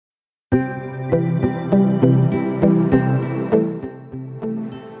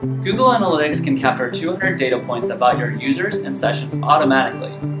Google Analytics can capture 200 data points about your users and sessions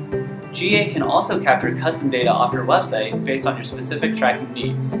automatically. GA can also capture custom data off your website based on your specific tracking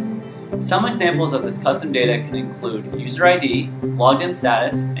needs. Some examples of this custom data can include user ID, logged in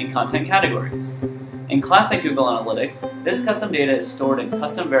status, and content categories. In classic Google Analytics, this custom data is stored in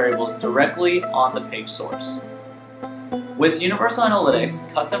custom variables directly on the page source. With Universal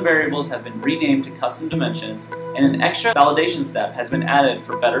Analytics, custom variables have been renamed to custom dimensions, and an extra validation step has been added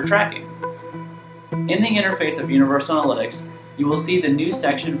for better tracking. In the interface of Universal Analytics, you will see the new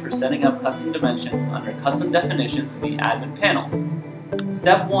section for setting up custom dimensions under Custom Definitions in the Admin panel.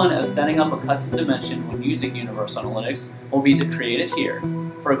 Step 1 of setting up a custom dimension when using Universal Analytics will be to create it here.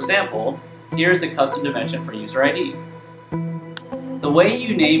 For example, here's the custom dimension for user ID. The way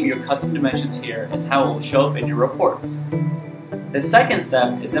you name your custom dimensions here is how it will show up in your reports. The second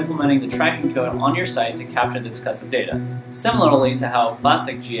step is implementing the tracking code on your site to capture this custom data, similarly to how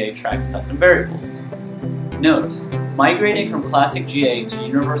Classic GA tracks custom variables. Note, migrating from Classic GA to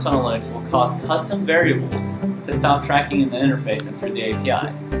Universal Analytics will cause custom variables to stop tracking in the interface and through the API,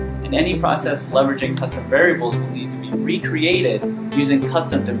 and any process leveraging custom variables will need to be recreated using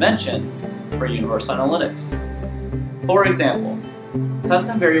custom dimensions for Universal Analytics. For example,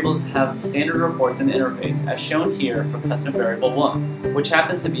 custom variables have standard reports and interface as shown here for custom variable 1, which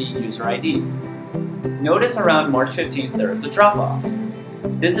happens to be user ID. Notice around March 15th there is a drop-off.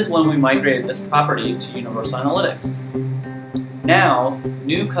 This is when we migrated this property to Universal Analytics. Now,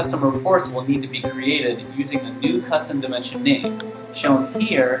 new custom reports will need to be created using the new custom dimension name, shown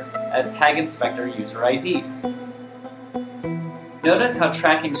here as Tag Inspector User ID. Notice how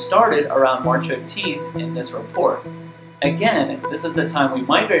tracking started around March 15th in this report. Again, this is the time we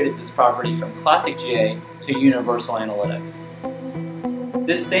migrated this property from Classic GA to Universal Analytics.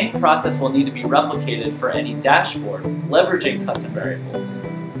 This same process will need to be replicated for any dashboard leveraging custom variables.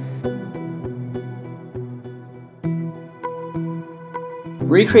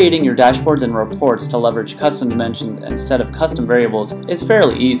 Recreating your dashboards and reports to leverage custom dimensions instead of custom variables is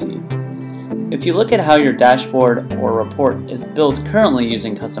fairly easy. If you look at how your dashboard or report is built currently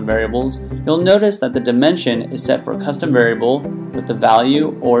using custom variables, you'll notice that the dimension is set for a custom variable with the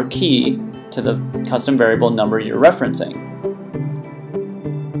value or key to the custom variable number you're referencing.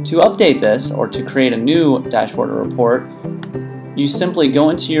 To update this, or to create a new dashboard or report, you simply go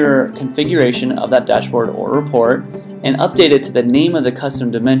into your configuration of that dashboard or report and update it to the name of the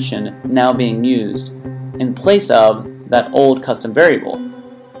custom dimension now being used in place of that old custom variable.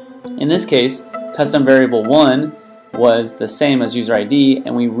 In this case, custom variable 1 was the same as user ID,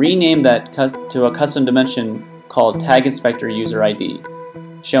 and we renamed that to a custom dimension called Tag Inspector User ID,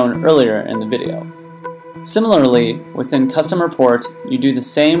 shown earlier in the video. Similarly, within custom reports, you do the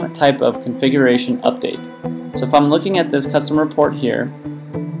same type of configuration update. So if I'm looking at this custom report here,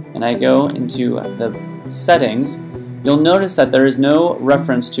 and I go into the settings, you'll notice that there is no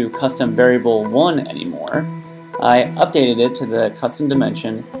reference to custom variable 1 anymore. I updated it to the custom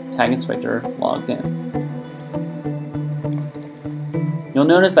dimension Tag Inspector logged in. You'll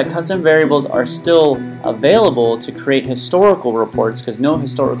notice that custom variables are still available to create historical reports because no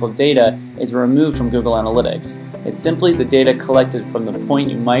historical data is removed from Google Analytics. It's simply the data collected from the point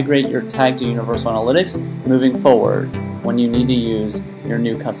you migrate your tag to Universal Analytics moving forward when you need to use your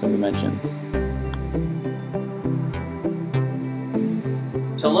new custom dimensions.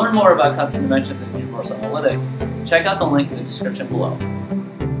 To learn more about custom dimensions in Universal Analytics, check out the link in the description below.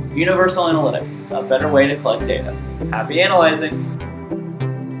 Universal Analytics, a better way to collect data. Happy analyzing!